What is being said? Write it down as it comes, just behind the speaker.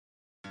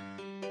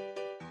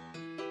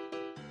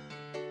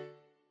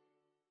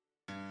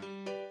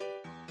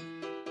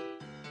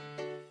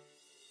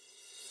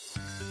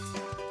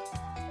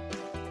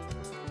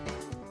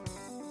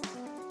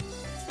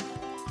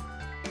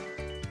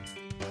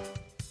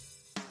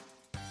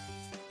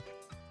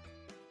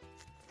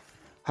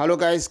Hello,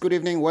 guys. Good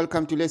evening.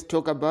 Welcome to Let's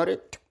Talk About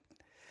It.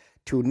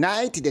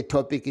 Tonight, the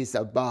topic is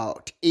are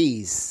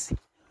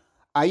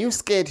you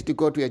scared to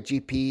go to a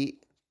GP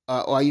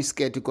or are you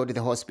scared to go to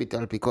the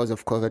hospital because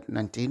of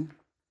COVID-19?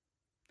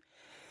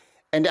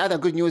 And the other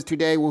good news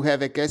today, we'll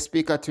have a guest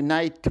speaker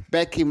tonight,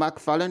 Becky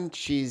McFarlane.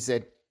 She's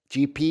a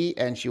GP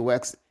and she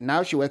works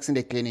in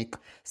the clinic,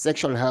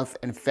 Sexual Health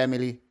and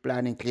Family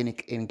Planning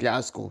Clinic in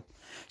Glasgow.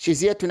 She's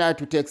here tonight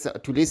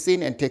to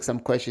listen and take some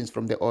questions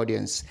from the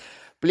audience.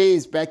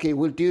 Please, Becky,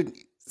 would you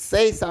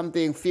say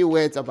something, few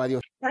words about your...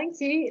 Thank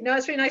you. No,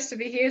 it's really nice to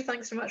be here.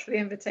 Thanks so much for the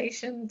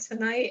invitation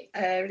tonight.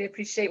 I really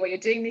appreciate what you're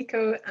doing,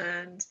 Nico.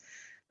 And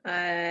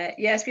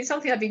it's been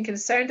something I've been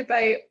concerned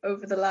about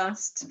over the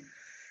last,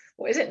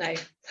 what is it now?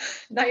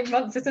 9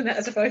 months, isn't it?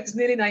 I suppose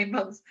nearly 9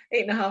 months,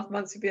 8.5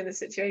 months we've been in this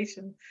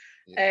situation.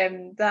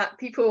 That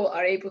people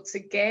are able to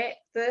get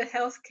the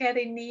healthcare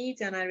they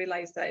need, and I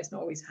realise that it's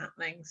not always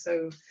happening.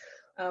 So,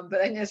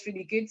 but I think that's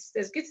really good.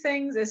 There's good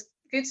things, there's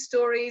good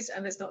stories,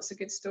 and there's not so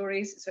good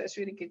stories. So it's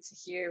really good to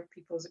hear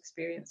people's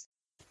experience.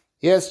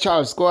 Yes,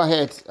 Charles, go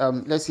ahead.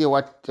 Let's hear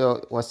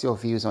what's your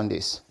views on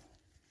this.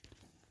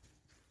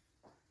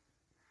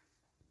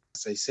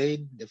 As I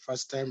said the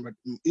first time, but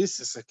it's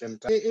the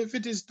second time. If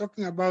it is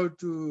talking about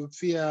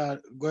fear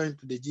going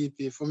to the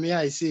GP, for me,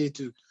 I see it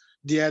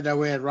the other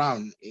way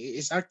around.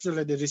 It's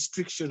actually the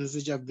restrictions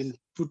which have been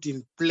put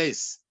in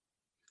place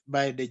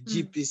by the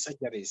GP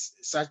surgeries,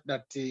 such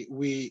that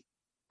we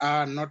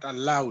are not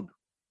allowed.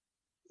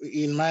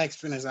 In my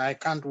experience, I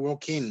can't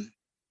walk in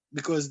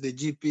because the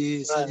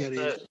GP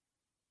surgery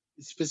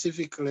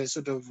specifically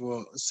sort of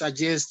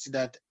suggests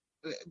that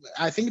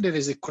I think there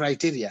is a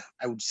criteria,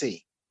 I would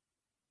say.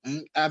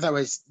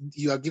 Otherwise,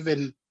 you are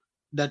given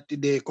that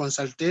the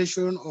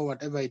consultation or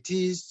whatever it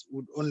is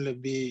would only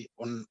be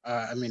on,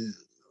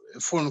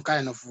 phone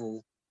kind of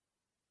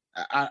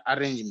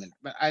arrangement.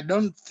 But I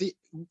don't think,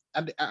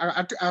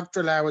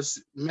 actually, I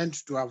was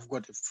meant to have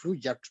got a flu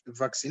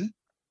vaccine.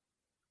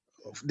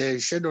 They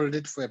scheduled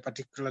it for a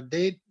particular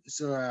date,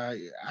 so I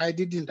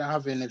didn't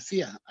have any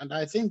fear. And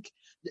I think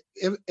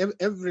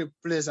every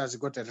place has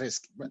got a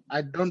risk, but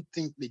I don't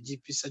think the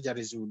GP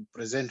surgeries would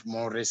present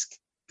more risk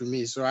to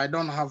me. So I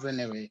don't have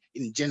any,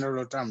 in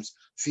general terms,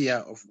 fear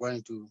of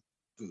going to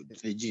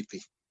the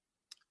GP.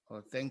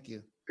 Oh, thank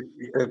you.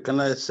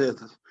 Can I say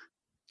that?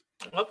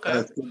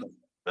 Okay,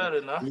 fair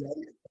enough.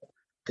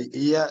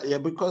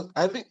 Because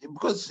I think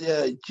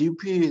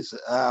GPs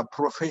are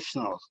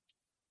professionals,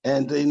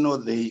 and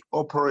they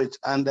operate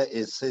under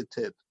a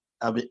certain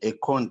a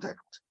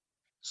conduct.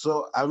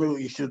 So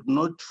you should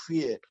not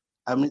fear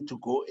to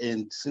go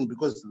and sin,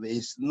 because there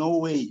is no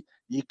way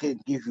you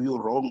can give you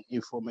wrong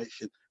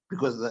information,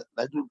 because that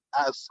will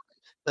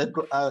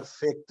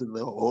affect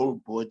the whole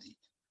body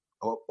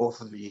of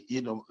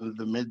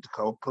the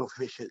medical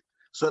profession.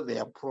 So they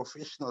are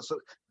professionals. So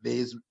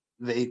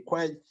they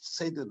quite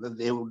said that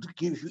they would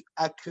give you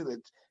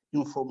accurate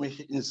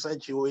information in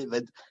such a way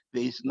that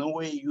there is no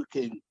way you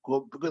can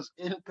go, because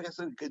any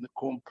person can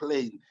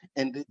complain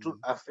and it will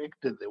affect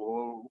the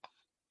whole,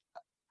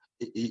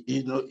 the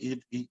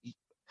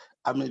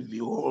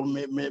whole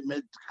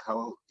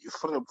medical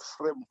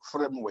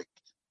framework.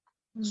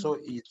 So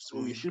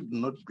we should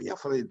not be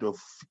afraid of,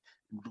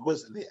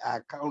 because they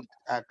are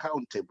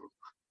accountable.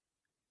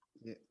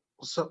 Yeah.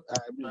 So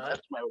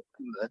that's my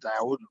opinion, that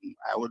I wouldn't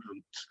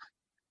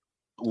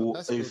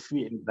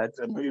fear that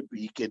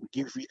maybe he can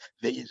give you.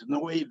 There is no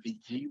way the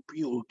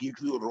GP will give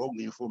you wrong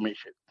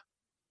information.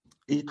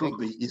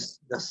 It's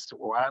just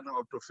 1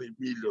 out of 1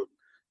 million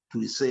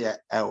to say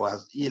I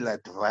was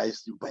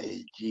ill-advised by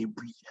a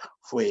GP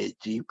for a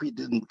GP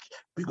didn't,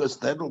 because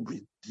that will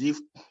be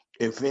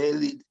a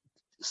very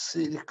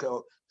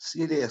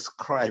serious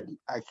crime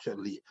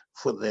actually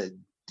for the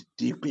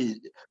GP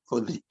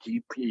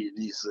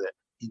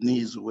in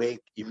his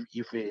work. If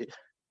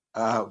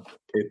a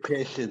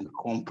patient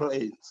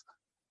complains,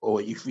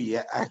 or if he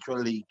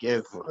actually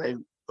gave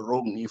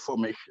wrong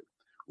information,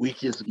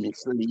 which is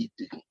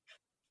misleading.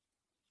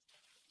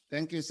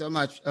 Thank you so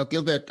much,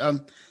 Gilbert.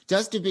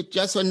 Just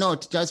a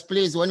note,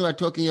 please, when we're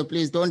talking here,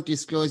 please don't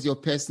disclose your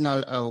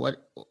personal,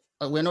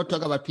 we're not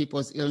talking about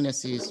people's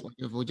illnesses.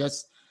 We're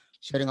just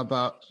sharing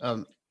about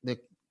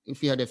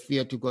if you had a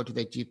fear to go to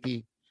the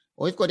GP,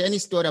 or if you've got any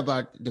story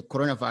about the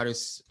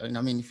coronavirus, and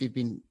if you've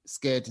been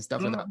scared and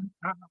stuff like that.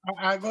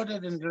 I got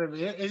it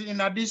in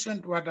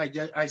addition to what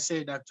I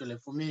said, actually,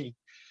 for me.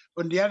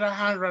 On the other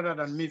hand, rather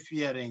than me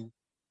fearing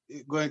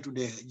going to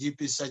the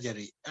GP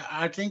surgery,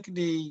 I think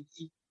they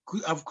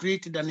have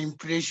created an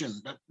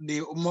impression that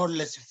they more or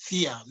less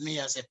fear me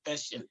as a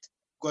patient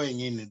going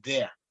in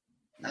there.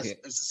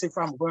 As if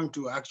I'm going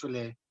to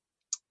actually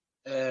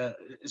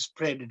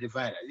spread the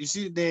virus. You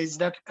see, there is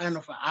that kind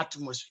of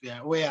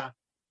atmosphere where,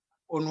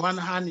 on one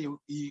hand,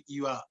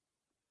 you are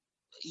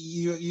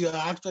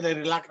actually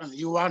reluctant.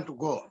 You want to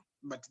go,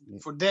 but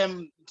for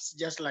them, it's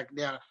just like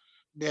their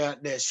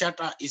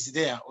shutter is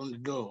there on the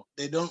door.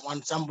 They don't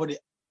want somebody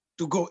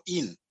to go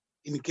in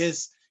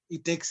case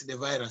it takes the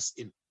virus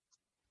in.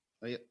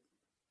 The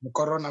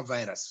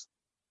coronavirus.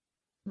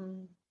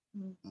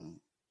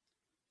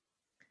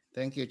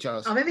 Thank you,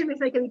 Charles. Oh, maybe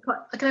can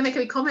I make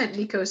a comment,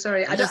 Nico?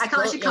 Sorry, I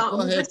can't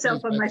mute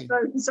myself on my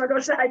phone, so I'm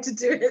not sure how to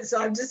do it. So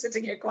I'm just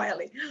sitting here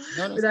quietly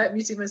without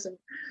muting myself.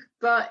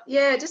 But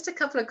yeah, just a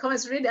couple of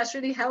comments. Really, that's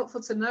really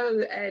helpful to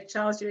know,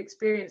 Charles, your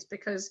experience,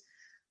 because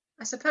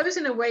I suppose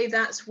in a way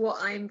that's what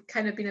I'm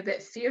kind of been a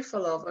bit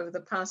fearful of over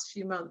the past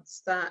few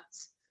months, that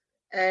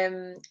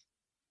we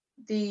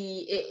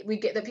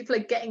get that people are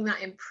getting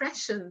that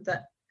impression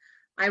that,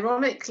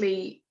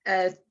 ironically,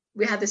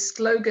 we had this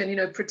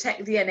slogan,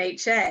 protect the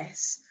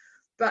NHS,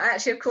 but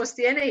actually, of course,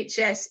 the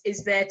NHS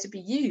is there to be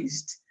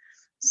used.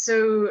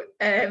 So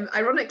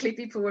ironically,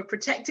 people were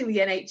protecting the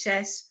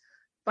NHS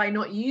by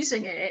not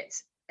using it,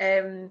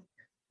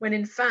 when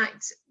in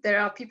fact there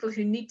are people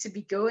who need to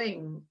be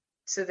going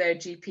to their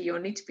GP, or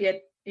need to be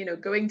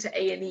going to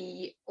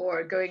A&E,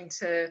 or going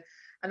to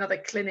another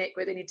clinic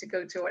where they need to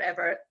go to,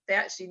 whatever. They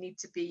actually need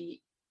to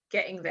be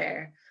getting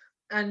there.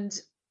 And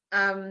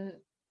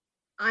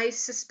I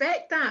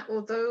suspect that,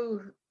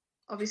 although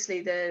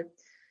obviously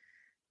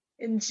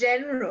in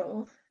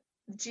general,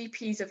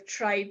 GPs have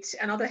tried,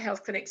 and other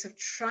health clinics have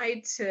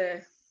tried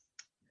to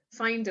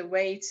find a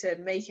way to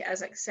make it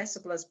as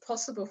accessible as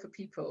possible for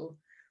people,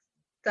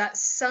 that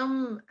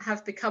some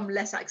have become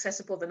less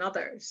accessible than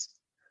others.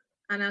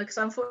 And because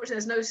unfortunately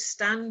there's no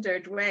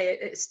standard way.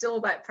 It's still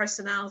about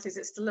personalities.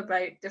 It's still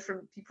about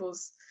different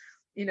people's,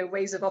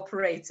 ways of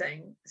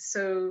operating.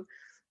 So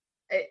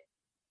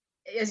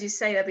as you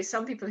say, there'll be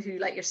some people who,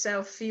 like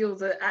yourself, feel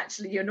that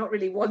actually you're not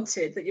really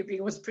wanted, that you're being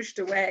almost pushed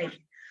away.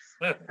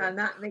 And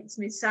that makes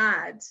me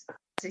sad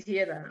to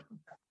hear that.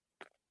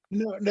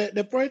 No,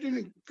 the point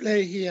in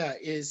play here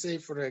is, say,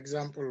 for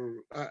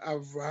example,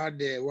 I've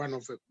had one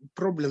of the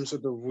problems,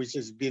 sort of, which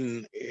has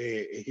been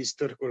a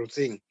historical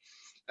thing.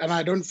 And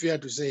I don't fear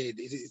to say it.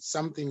 It's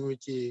something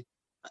which I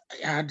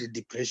had a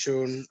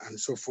depression and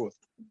so forth.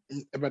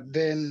 But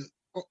then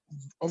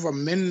over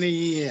many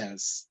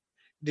years,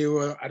 there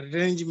were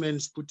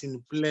arrangements put in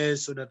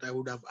place so that I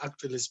would have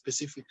actually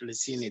specifically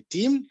seen a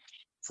team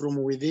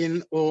from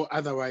within, or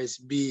otherwise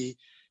be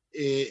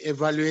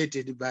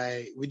evaluated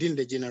within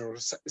the general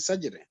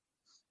surgery.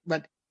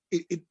 But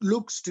it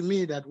looks to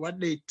me that what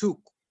they took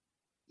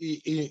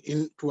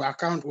into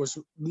account was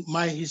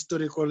my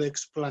historical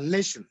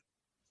explanation.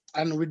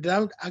 And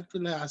without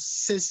actually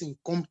assessing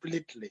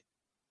completely,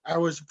 I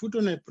was put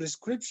on a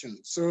prescription.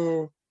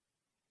 So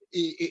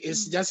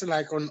it's just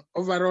like, on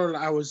overall,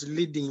 I was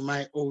leading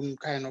my own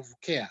kind of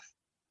care,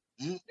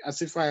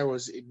 as if I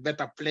was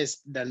better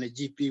placed than a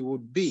GP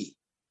would be.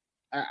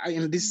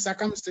 In these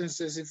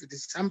circumstances, if it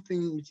is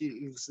something which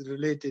is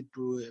related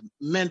to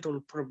mental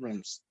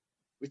problems,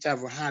 which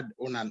I've had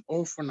on and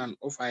off,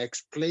 I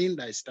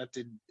explained. I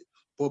started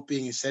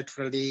popping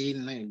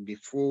sertraline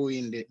before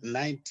in the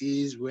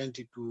 90s, went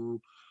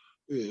to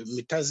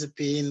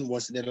mirtazapine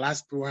was the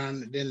last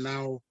one. Then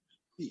now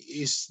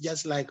it's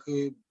just like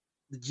the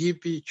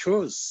GP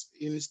chose,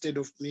 instead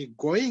of me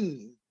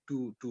going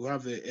to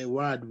have a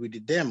word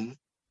with them,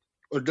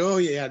 although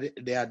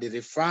they had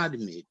referred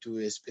me to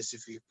a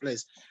specific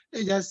place,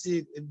 they just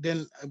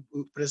then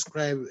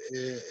prescribe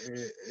a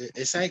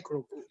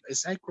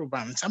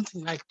cyclopam,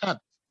 something like that.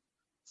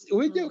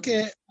 Which,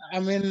 okay, I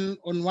mean,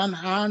 on one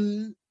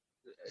hand,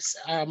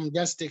 I'm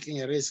just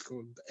taking a risk,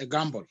 a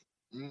gamble.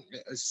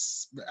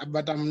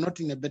 But I'm not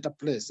in a better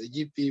place. A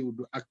GP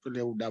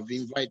would have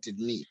invited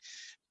me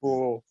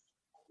for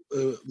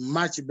a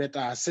much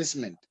better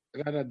assessment,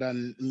 rather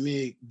than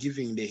me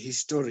giving the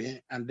history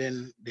and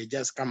then they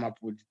just come up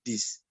with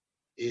this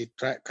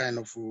kind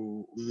of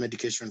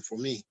medication for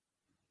me.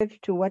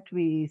 To what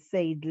we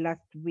said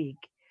last week,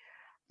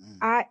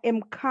 I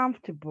am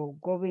comfortable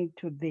going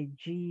to the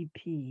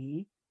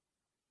GP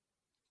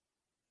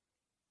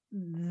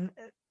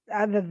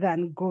other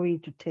than going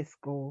to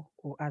Tesco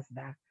or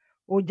Asda,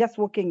 or just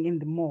walking in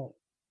the mall.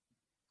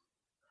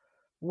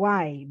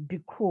 Why?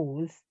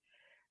 Because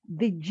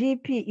the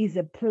GP is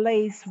a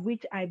place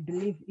which I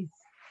believe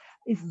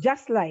is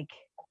just like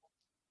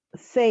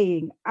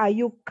saying, are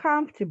you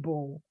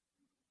comfortable?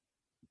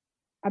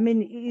 I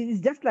mean,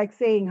 it's just like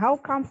saying, how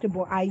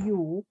comfortable are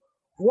you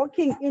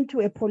walking into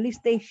a police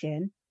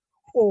station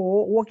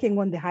or walking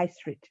on the high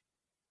street?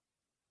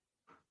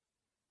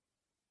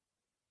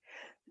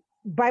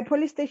 By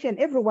police station,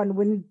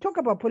 when you talk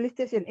about police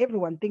station,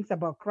 everyone thinks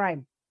about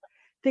crime,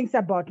 thinks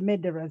about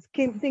murderers,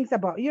 thinks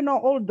about,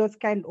 all those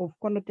kind of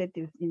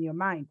connotatives in your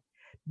mind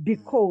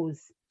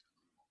because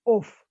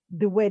of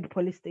the word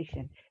police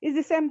station. It's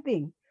the same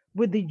thing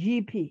with the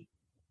GP.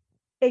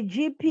 A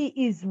GP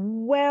is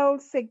well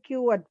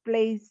secured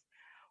place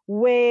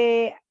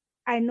where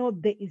I know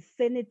there is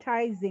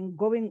sanitizing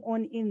going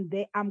on in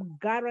there. I'm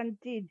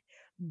guaranteed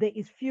there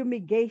is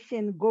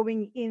fumigation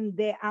going in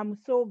there. I'm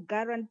so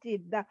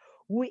guaranteed that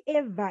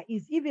whoever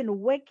is even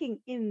working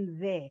in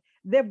there,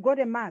 they've got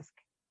a mask.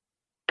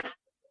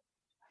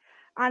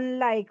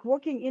 Unlike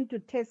walking into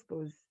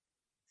Tesco's,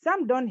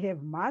 some don't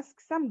have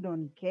masks, some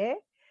don't care,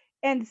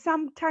 and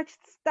some touch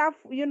stuff,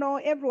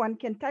 everyone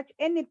can touch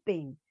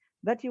anything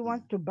that you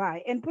want to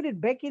buy and put it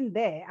back in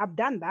there. I've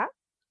done that.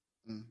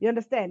 You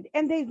understand?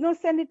 And there is no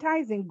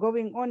sanitizing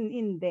going on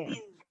in there.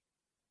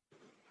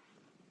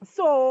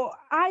 So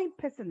I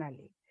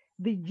personally,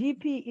 the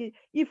GP,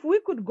 if we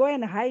could go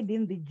and hide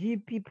in the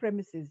GP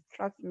premises,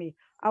 trust me,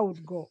 I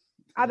would go,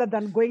 other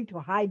than going to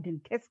hide in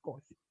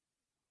Tesco's.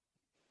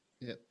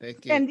 Yeah,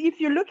 thank you. And if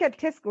you look at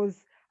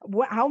Tesco's,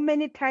 how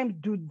many times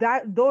do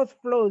those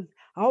floors,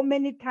 how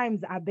many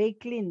times are they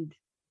cleaned?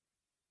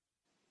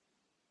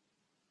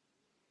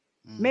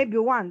 Maybe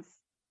once.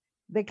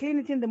 They clean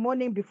it in the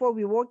morning before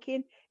we walk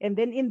in, and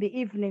then in the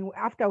evening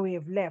after we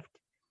have left.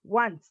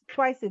 Once,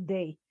 twice a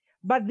day.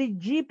 But the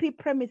GP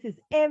premises,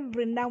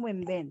 every now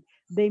and then,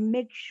 they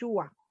make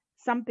sure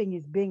something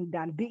is being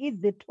done, be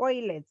it the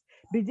toilets,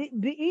 be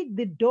it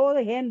the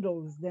door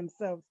handles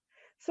themselves.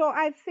 So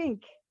I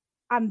think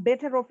I'm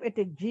better off at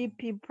a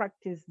GP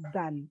practice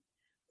than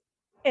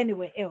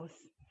anywhere else.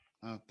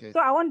 Okay. So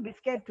I won't be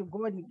scared to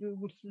go and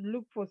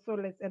look for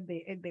solace at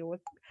the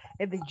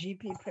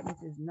GP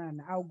premises.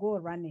 None. I'll go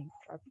running.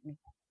 Trust me.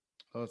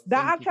 Oh, They're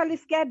thank actually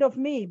scared of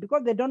me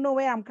because they don't know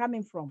where I'm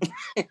coming from.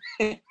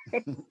 They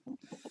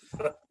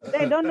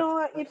don't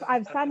know if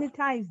I've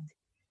sanitized.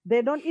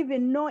 They don't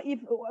even know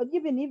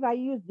even if I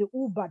use the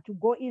Uber to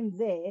go in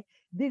there,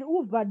 the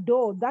Uber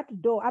door,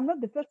 that door, I'm not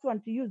the first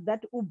one to use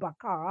that Uber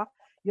car.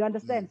 You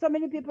understand? So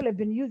many people have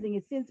been using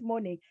it since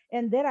morning,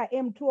 and there I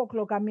am, 2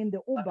 o'clock, I'm in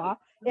the Uber,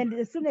 and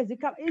as soon as you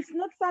come, it's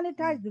not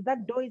sanitized.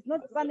 That door is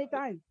not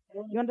sanitized.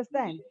 You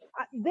understand?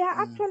 They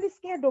are actually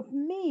scared of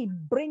me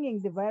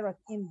bringing the virus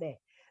in there.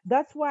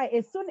 That's why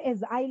as soon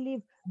as I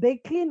leave, they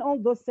clean all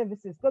those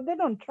services because they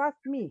don't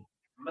trust me.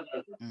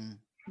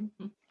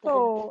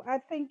 So I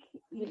think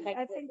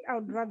I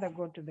would rather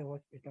go to the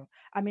hospital.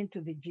 I mean,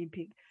 to the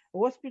GP.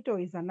 Hospital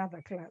is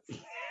another class.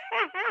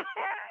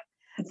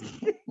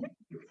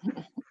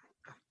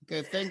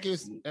 Okay,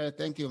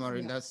 thank you,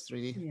 Maureen. That's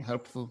really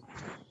helpful.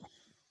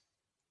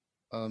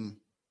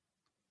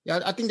 Yeah,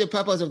 I think the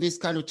purpose of this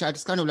kind of chat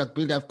is kind of like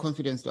build up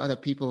confidence to other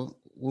people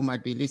who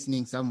might be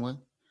listening somewhere.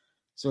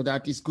 So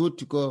that it's good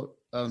to go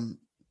to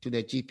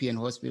the GP and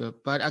hospital.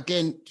 But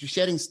again, to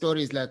sharing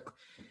stories, like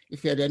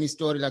if you had any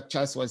story like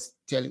Charles was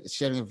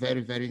sharing a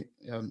very, very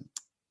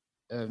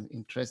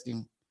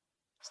interesting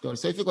story.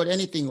 So if you got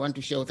anything you want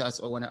to share with us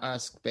or want to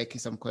ask Becky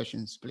some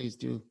questions, please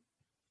do.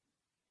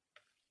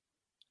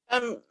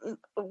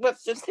 But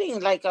the thing,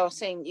 like I was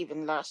saying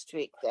even last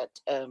week, that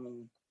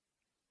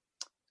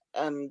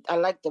I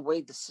like the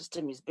way the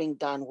system is being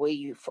done, where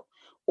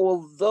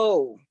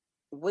although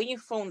when you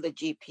phone the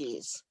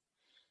GPs,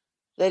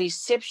 the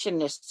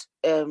receptionist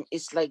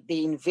is like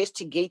they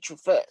investigate you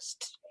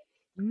first,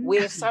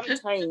 where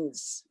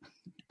sometimes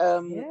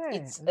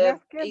it's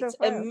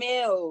a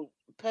male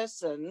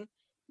person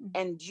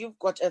and you've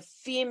got a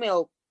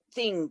female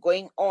thing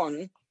going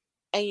on,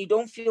 and you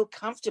don't feel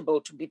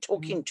comfortable to be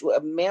talking to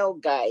a male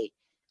guy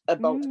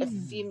about a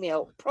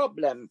female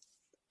problem,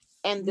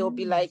 and they'll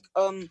be like,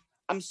 I'm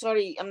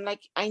sorry, I'm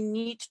like, I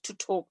need to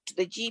talk to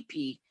the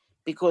GP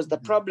because the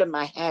problem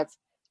I have,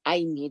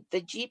 I need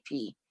the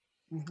GP.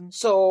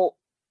 So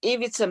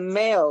if it's a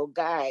male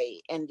guy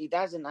and he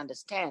doesn't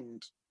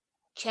understand,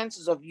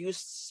 chances of you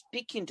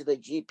speaking to the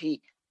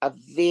GP are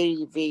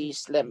very, very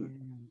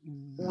slim.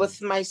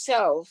 With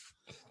myself,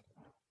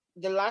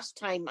 the last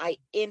time I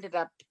ended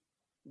up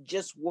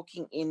just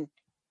walking in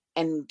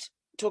and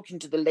talking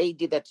to the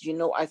lady that,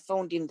 I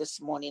phoned in this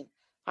morning,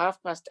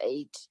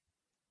 8:30.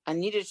 I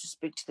needed to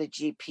speak to the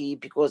GP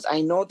because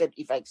I know that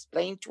if I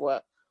explain to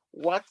her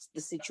what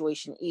the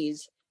situation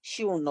is,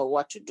 she will know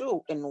what to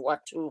do and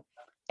what to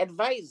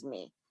advise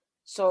me.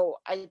 So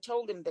I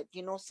told him that,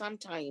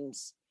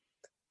 sometimes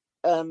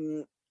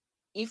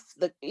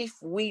if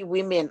we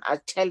women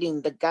are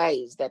telling the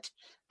guys that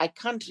I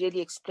can't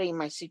really explain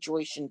my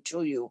situation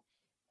to you,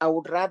 I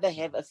would rather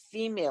have a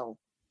female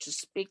to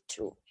speak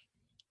to.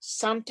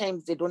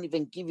 Sometimes they don't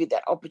even give you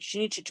that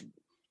opportunity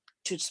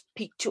to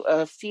speak to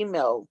a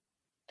female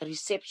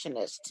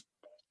receptionist.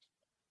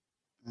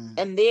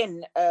 And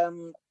then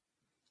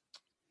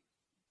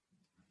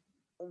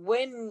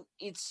when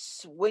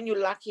you're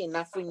lucky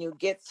enough, when you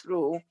get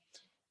through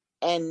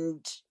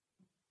and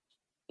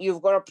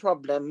you've got a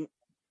problem,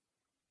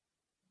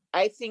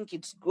 I think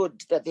it's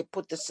good that they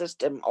put the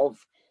system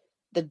of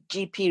the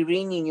GP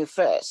ringing you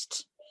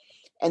first.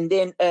 And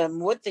then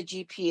with the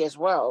GP as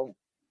well,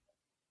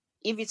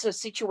 if it's a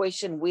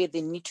situation where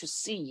they need to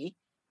see,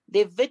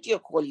 they video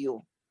call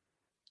you.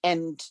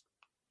 And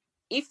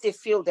if they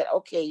feel that,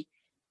 okay,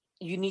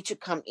 you need to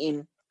come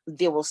in,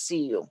 they will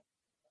see you.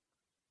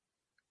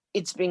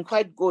 It's been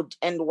quite good.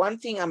 And one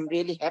thing I'm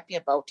really happy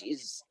about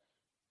is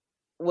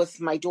with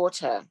my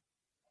daughter,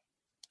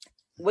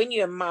 when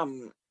you're a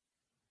mom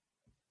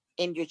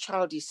and your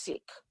child is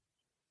sick,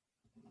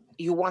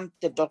 you want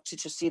the doctor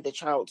to see the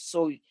child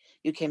so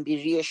you can be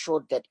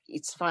reassured that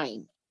it's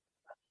fine.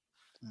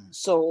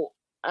 So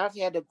I've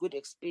had a good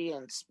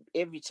experience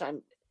every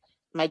time.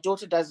 My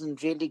daughter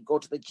doesn't really go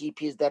to the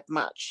GPs that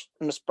much.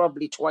 It's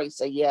probably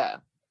twice a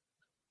year.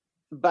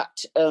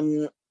 But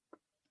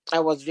I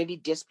was really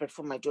desperate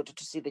for my daughter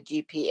to see the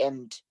GP,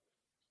 and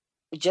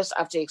just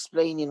after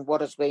explaining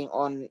what was going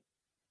on,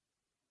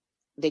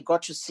 they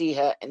got to see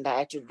her, and I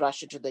had to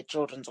rush her to the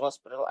children's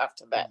hospital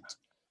after that.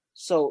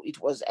 So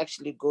it was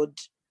actually good.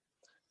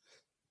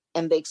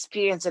 And the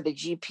experience at the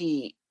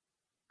GP,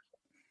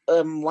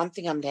 one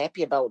thing I'm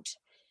happy about,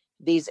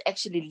 there's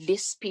actually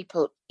less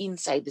people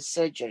inside the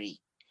surgery.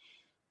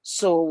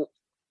 So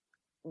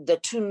the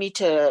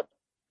 2-meter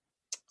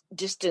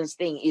distance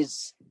thing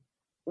is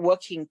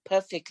working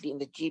perfectly in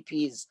the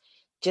GPs,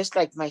 just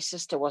like my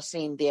sister was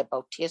saying there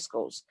about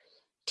Tesco's.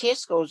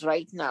 Tesco's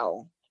right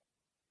now,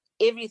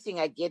 everything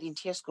I get in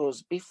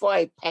Tesco's, before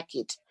I pack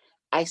it,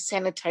 I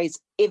sanitize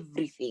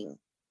everything.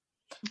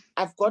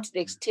 I've got to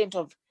the extent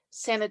of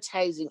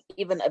sanitizing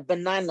even a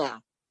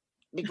banana,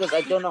 because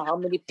I don't know how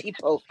many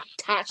people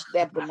touch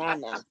that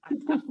banana.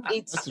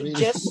 It's really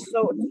just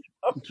so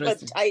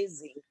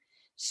traumatizing.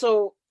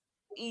 So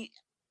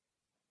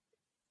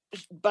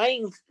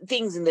buying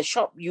things in the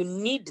shop, you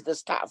need the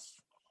stuff,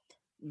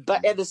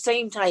 but at the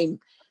same time,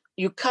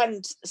 you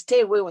can't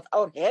stay away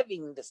without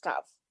having the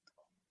stuff.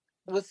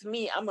 With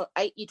me,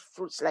 I eat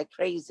fruits like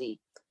crazy.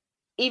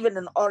 Even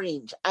an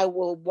orange, I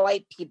will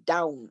wipe it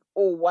down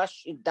or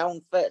wash it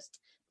down first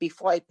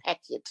before I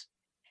pack it.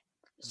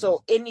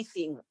 So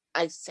anything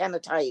I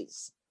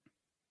sanitize,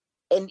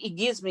 and it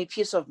gives me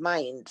peace of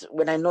mind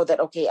when I know that,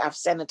 okay, I've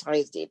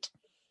sanitized it.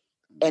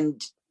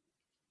 And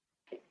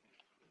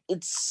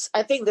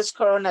I think this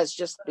corona has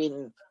just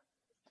been,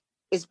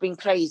 it's been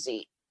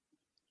crazy.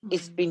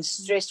 It's been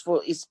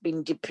stressful. It's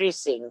been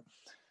depressing.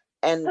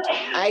 And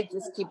I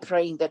just keep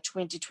praying that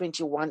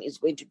 2021 is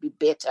going to be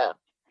better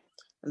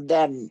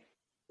than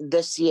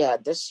this year.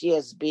 This year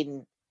has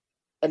been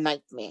a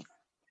nightmare.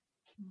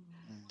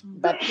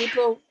 But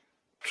people,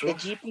 the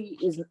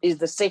GP is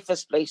the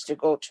safest place to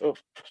go to.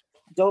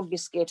 Don't be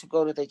scared to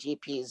go to the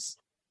GPs.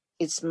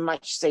 It's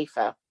much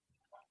safer.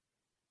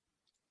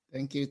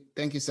 Thank you.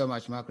 Thank you so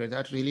much, Margaret.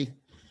 That really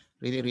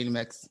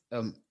makes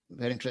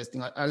very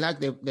interesting. I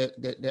like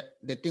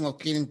the thing of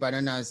cleaning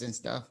bananas and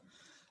stuff.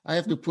 I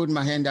have to put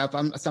my hand up.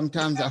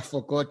 Sometimes I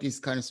forgot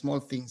these kind of small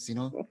things, you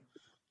know.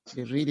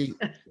 They really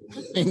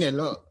mean a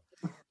lot.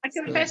 I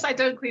confess I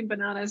don't clean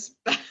bananas.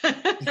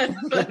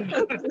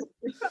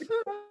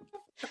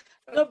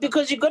 No,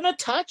 because you're going to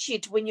touch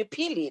it when you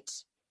peel it.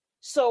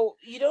 So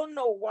you don't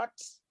know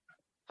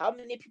how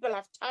many people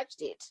have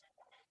touched it.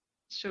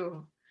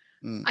 Sure.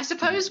 I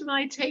suppose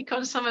my take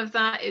on some of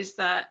that is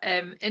that,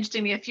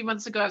 interestingly, a few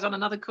months ago, I was on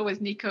another call with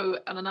Nico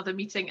on another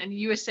meeting, and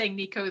you were saying,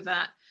 Nico,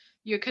 that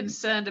you're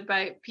concerned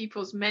about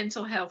people's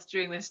mental health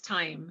during this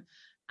time,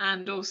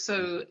 and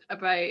also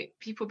about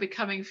people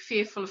becoming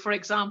fearful, for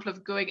example,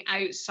 of going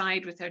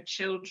outside with their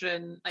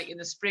children, like in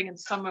the spring and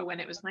summer when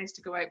it was nice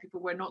to go out.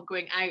 People were not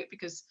going out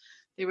because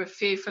they were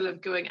fearful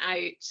of going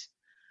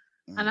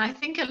out. And I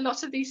think a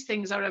lot of these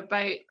things are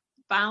about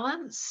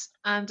balance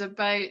and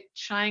about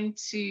trying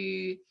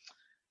to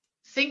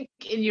think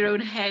in your own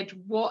head,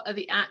 what are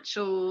the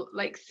actual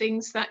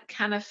things that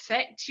can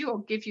affect you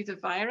or give you the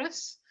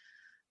virus.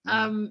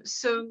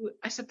 So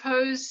I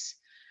suppose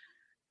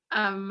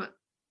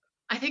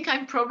I think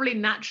I'm probably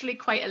naturally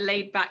quite a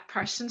laid back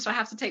person, so I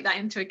have to take that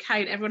into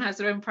account. Everyone has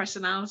their own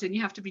personality and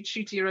you have to be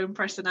true to your own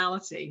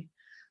personality.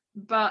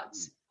 But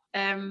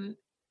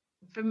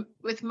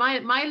with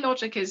my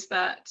logic is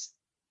that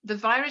the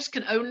virus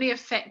can only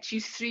affect you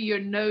through your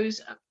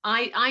nose,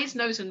 eyes,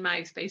 nose, and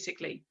mouth,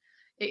 basically.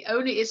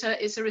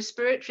 It's a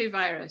respiratory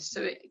virus,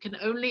 so it can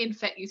only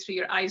infect you through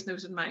your eyes,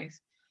 nose, and mouth.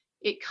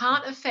 It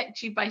can't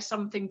affect you by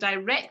something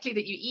directly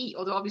that you eat,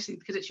 although obviously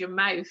because it's your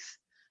mouth,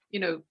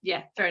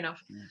 yeah, fair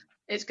enough.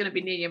 It's going to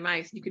be near your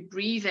mouth. You could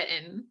breathe it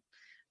in.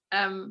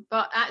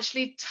 But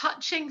actually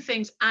touching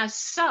things as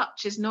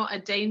such is not a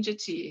danger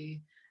to you.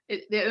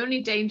 The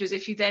only danger is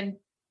if you then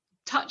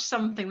touch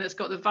something that's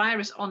got the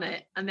virus on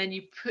it and then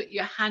you put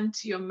your hand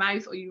to your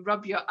mouth or you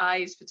rub your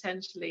eyes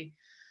potentially.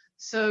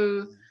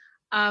 So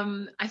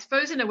I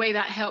suppose in a way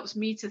that helps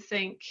me to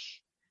think,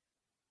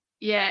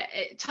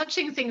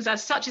 touching things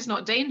as such is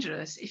not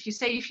dangerous. If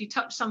you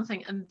touch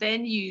something and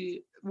then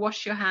you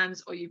wash your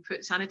hands or you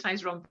put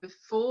sanitizer on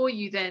before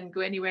you then go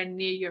anywhere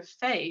near your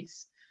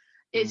face,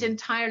 it's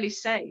entirely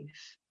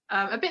safe.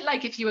 A bit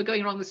like if you were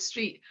going along the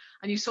street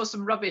and you saw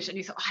some rubbish and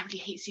you thought, I really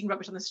hate seeing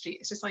rubbish on the street.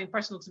 It's just something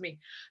personal to me.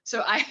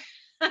 So I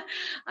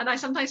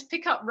sometimes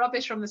pick up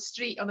rubbish from the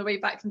street on the way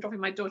back from dropping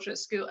my daughter at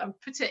school and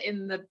put it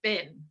in the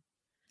bin.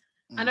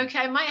 And okay,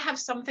 I might have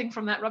something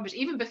from that rubbish,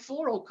 even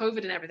before all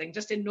COVID and everything,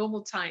 just in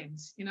normal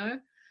times,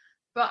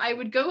 But I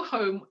would go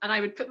home and I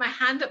would put my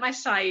hand at my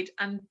side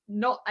and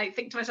I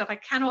think to myself, I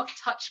cannot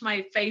touch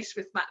my face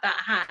with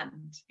that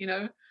hand,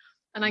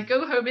 And I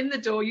go home in the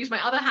door, use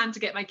my other hand to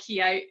get my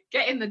key out,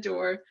 get in the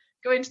door,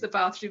 go into the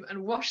bathroom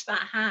and wash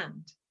that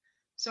hand.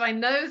 So I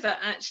know that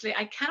actually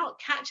I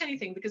cannot catch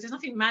anything because there's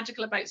nothing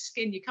magical about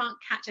skin. You can't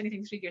catch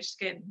anything through your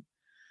skin.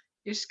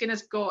 Your skin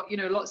has got,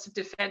 lots of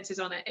defenses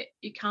on it.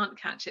 You can't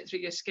catch it through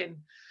your skin.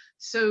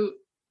 So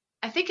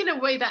I think in a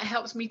way that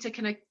helps me to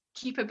kind of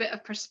keep a bit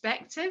of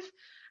perspective.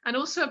 and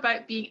also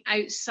about being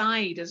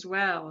outside as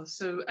well.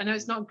 So I know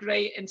it's not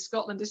great in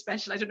Scotland,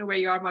 especially. I don't know where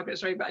you are, Margaret,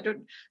 sorry, but I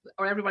don't,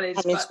 or everyone is.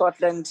 I'm in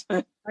Scotland.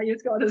 Are you in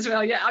Scotland as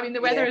well? Yeah, I mean,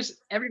 the weather Yeah. is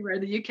everywhere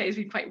in the UK has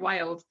been quite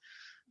wild.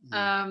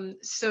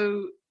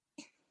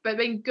 But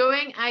then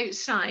going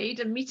outside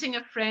and meeting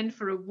a friend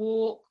for a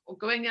walk, or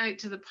going out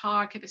to the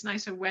park if it's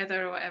nicer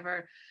weather or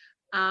whatever,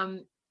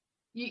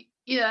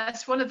 you know,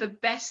 that's one of the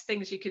best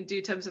things you can do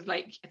in terms of,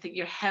 like, I think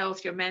your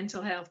health, your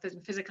mental health,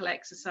 and physical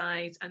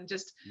exercise, and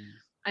just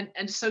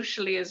and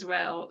socially as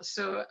well.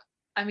 So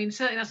I mean,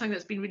 certainly that's something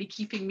that's been really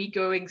keeping me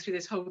going through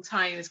this whole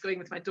time, is going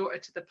with my daughter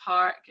to the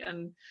park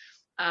and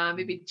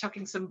maybe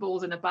chucking some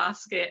balls in a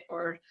basket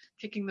or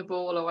kicking the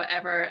ball or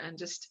whatever, and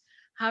just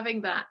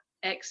having that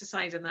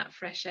exercise and that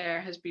fresh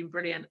air has been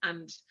brilliant.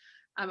 And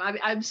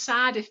I'm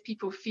sad if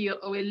people feel,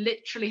 oh, we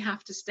literally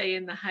have to stay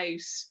in the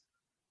house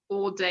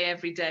all day,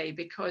 every day,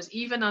 because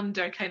even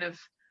under kind of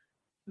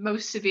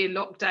most severe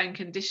lockdown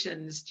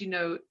conditions, you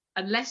know,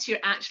 unless you're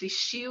actually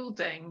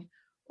shielding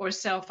or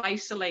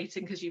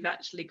self-isolating because you've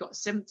actually got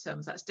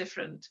symptoms, that's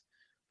different.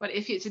 But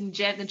if it's in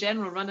the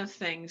general run of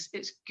things,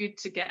 it's good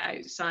to get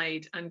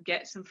outside and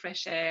get some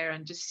fresh air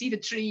and just see the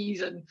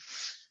trees, and,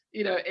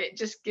 you know, it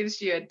just gives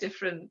you a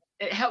different,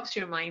 it helps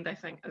your mind, I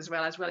think, as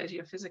well as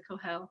your physical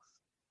health.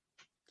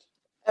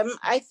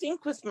 I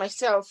think with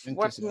myself,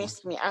 what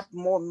messed me up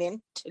more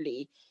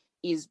mentally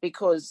is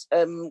because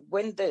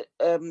when the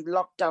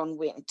lockdown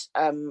went,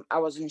 I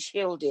was in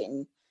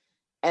shielding,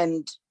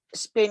 and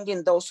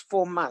spending those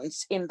 4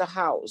 months in the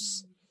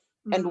house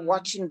and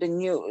watching the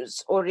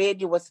news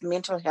already with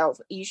mental health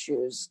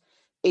issues,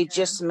 it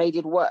just made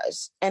it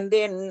worse. And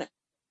then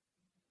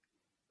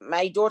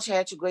my daughter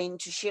had to go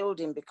into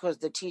shielding because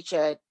the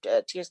teacher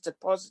tested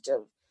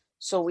positive.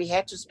 So we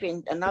had to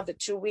spend another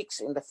 2 weeks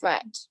in the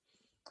flat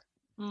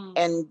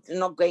and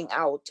not going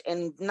out.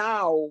 And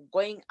now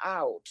going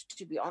out,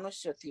 to be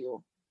honest with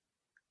you,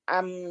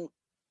 I'm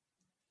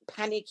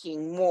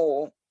panicking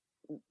more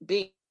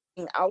being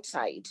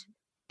outside.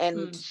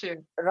 And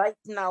right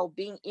now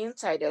being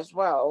inside as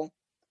well,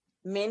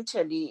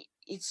 mentally,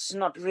 it's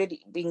not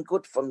really been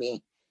good for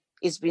me.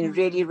 It's been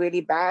really,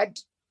 really bad.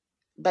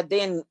 But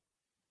then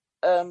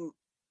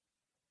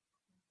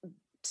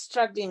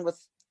struggling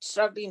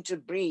to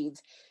breathe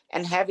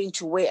and having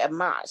to wear a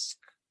mask,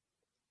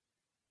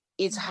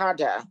 it's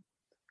harder.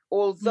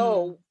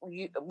 Although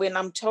when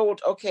I'm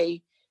told,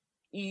 okay,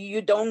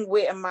 you don't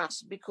wear a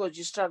mask because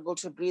you struggle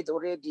to breathe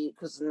already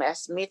because I'm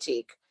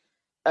asthmatic,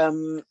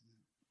 I'm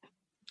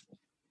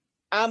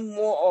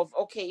more of,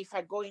 okay, if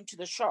I go into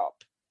the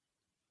shop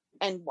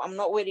and I'm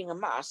not wearing a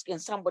mask and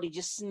somebody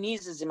just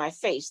sneezes in my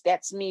face,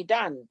 that's me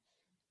done.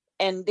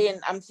 And then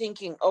I'm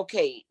thinking,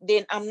 okay,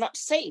 then I'm not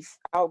safe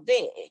out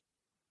there.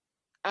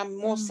 I'm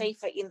more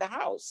safer in the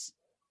house,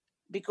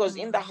 because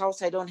in the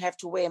house, I don't have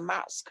to wear a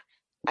mask.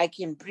 I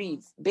can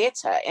breathe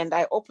better, and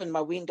I open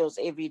my windows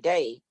every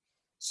day.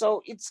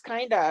 So it's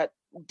kind of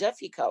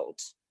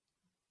difficult.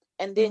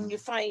 And then you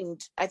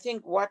find, I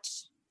think what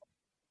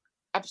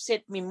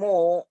upset me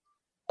more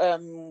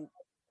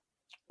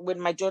when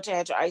my daughter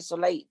had to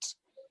isolate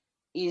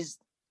is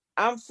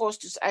I'm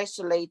forced to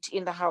isolate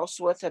in the house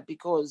with her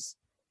because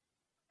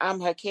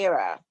I'm her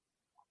carer.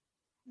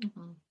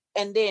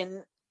 And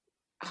then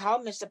how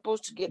am I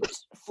supposed to get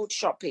food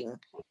shopping?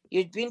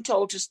 You've been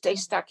told to stay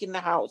stuck in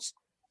the house.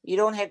 You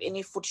don't have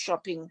any food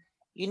shopping.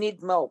 You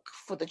need milk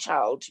for the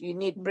child. You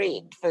need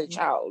bread for the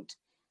child.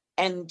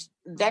 And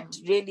that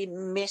really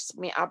messed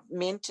me up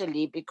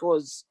mentally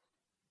because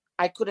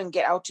I couldn't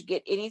get out to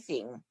get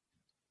anything.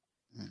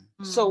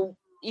 So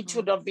it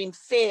would have been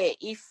fair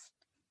if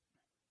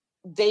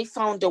they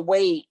found a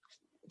way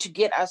to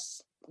get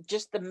us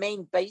just the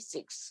main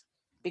basics,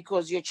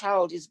 because your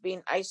child is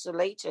being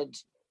isolated.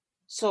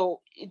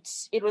 So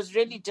it was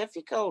really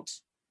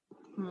difficult.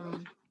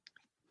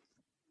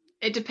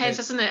 It depends,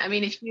 doesn't it? I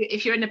mean,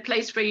 if you're in a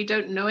place where you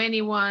don't know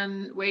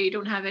anyone, where you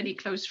don't have any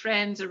close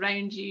friends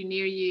around you,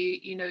 near you,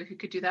 you know, who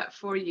could do that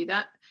for you.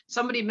 That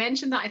somebody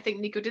mentioned that, I think,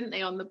 Nico, didn't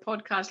they, on the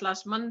podcast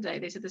last Monday?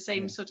 They said the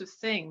same sort of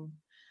thing,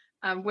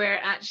 where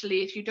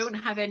actually, if you don't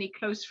have any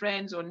close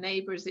friends or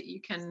neighbors that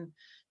you can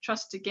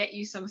trust to get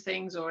you some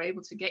things or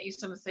able to get you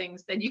some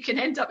things, then you can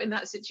end up in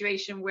that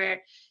situation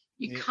where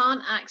you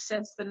can't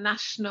access the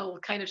national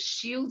kind of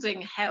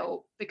shielding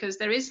help, because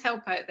there is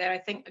help out there, I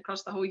think,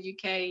 across the whole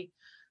UK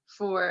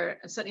for,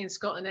 certainly in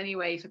Scotland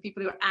anyway, for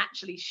people who are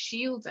actually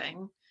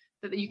shielding,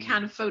 that you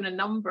can phone a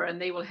number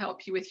and they will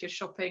help you with your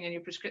shopping and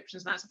your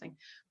prescriptions and that sort of thing.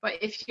 But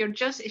if you're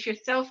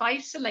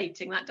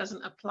self-isolating, that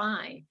doesn't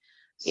apply.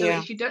 So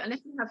if you don't,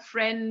 unless you have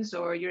friends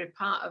or you're a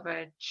part of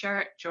a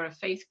church or a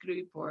faith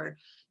group or,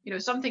 you know,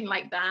 something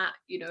like that,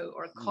 you know,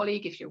 or a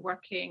colleague if you're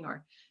working,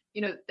 or,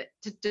 you know,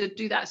 to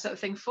do that sort of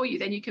thing for you,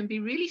 then you can be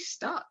really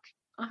stuck.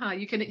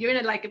 You're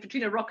in like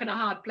between a rock and a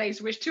hard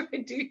place. Which do I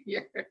do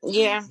here?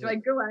 Do I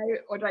go out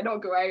or do I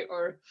not go out?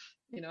 Or,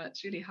 you know,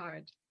 it's really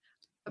hard.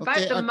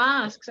 About the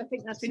masks, I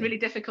think that's been really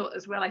difficult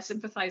as well. I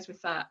sympathize with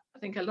that. I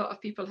think a lot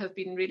of people have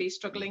been really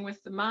struggling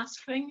with the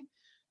mask thing.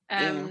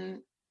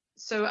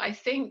 So I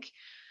think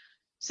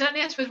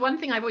Certainly, I suppose one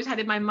thing I've always had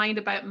in my mind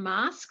about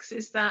masks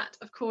is that,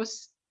 of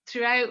course,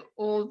 throughout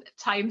all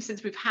time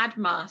since we've had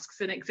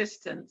masks in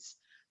existence,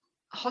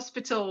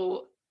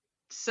 hospital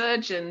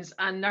surgeons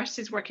and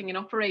nurses working in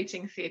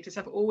operating theatres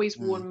have always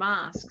worn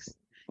masks.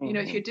 You know,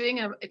 if you're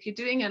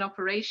doing an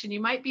operation, you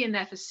might be in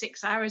there for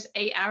 6 hours,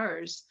 8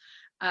 hours,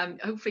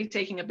 hopefully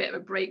taking a bit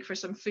of a break for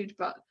some food,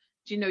 but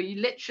you know,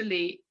 you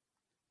literally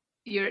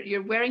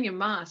you're wearing your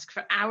mask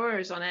for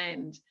hours on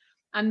end.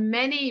 And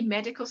many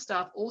medical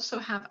staff also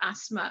have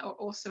asthma or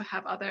also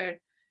have other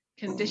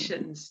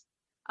conditions.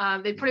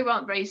 They probably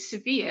aren't very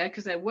severe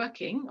because they're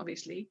working,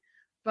 obviously,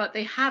 but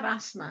they have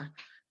asthma.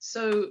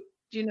 So,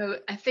 you know,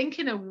 I think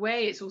in a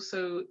way it's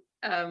also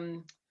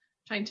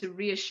trying to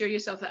reassure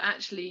yourself that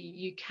actually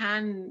you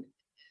can,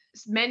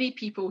 many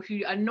people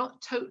who are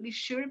not totally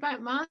sure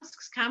about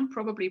masks can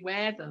probably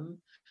wear them.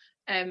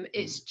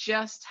 It's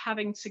just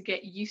having to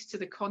get used to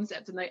the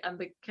concept and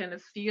the kind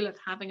of feel of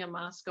having a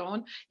mask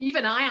on.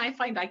 Even I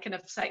find I kind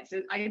of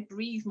I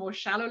breathe more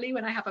shallowly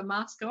when I have a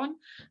mask on,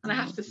 and I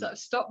have to sort of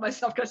stop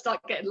myself because I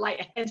start getting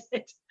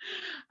lightheaded.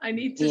 I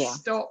need to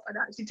stop and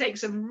actually take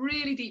some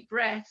really deep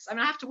breaths. I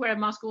mean, I have to wear a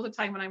mask all the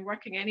time when I'm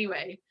working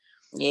anyway.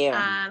 And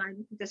I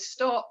need to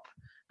stop.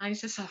 I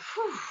just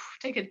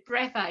take a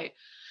breath out.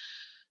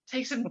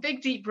 Take some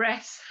big deep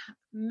breaths,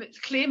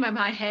 clear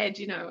my head,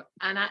 you know,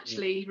 and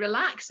actually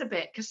relax a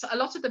bit, because a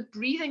lot of the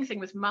breathing thing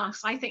with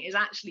masks, I think, is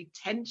actually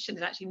tension,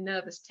 is actually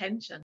nervous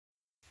tension.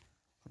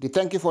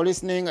 Thank you for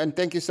listening, and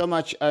thank you so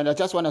much. And I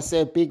just want to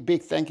say a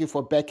big thank you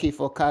for Becky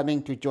for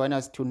coming to join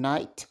us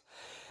tonight,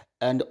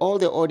 and all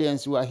the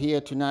audience who are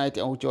here tonight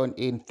and who join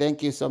in.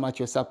 Thank you so much.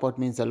 Your support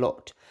means a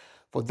lot.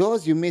 For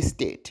those who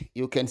missed it,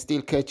 you can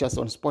still catch us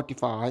on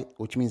Spotify,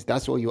 which means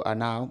that's where you are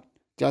now.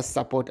 Just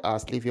support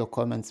us, leave your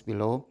comments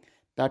below.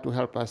 That will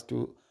help us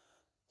to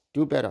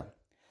do better.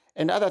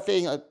 Another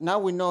thing, now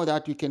we know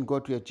that you can go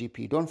to a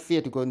GP. Don't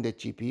fear to go in the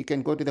GP. You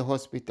can go to the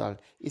hospital.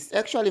 It's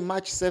actually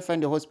much safer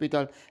in the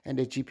hospital and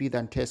the GP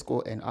than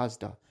Tesco and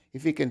Asda,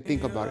 if you can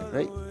think about it,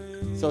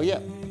 right? So yeah,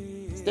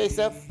 stay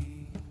safe.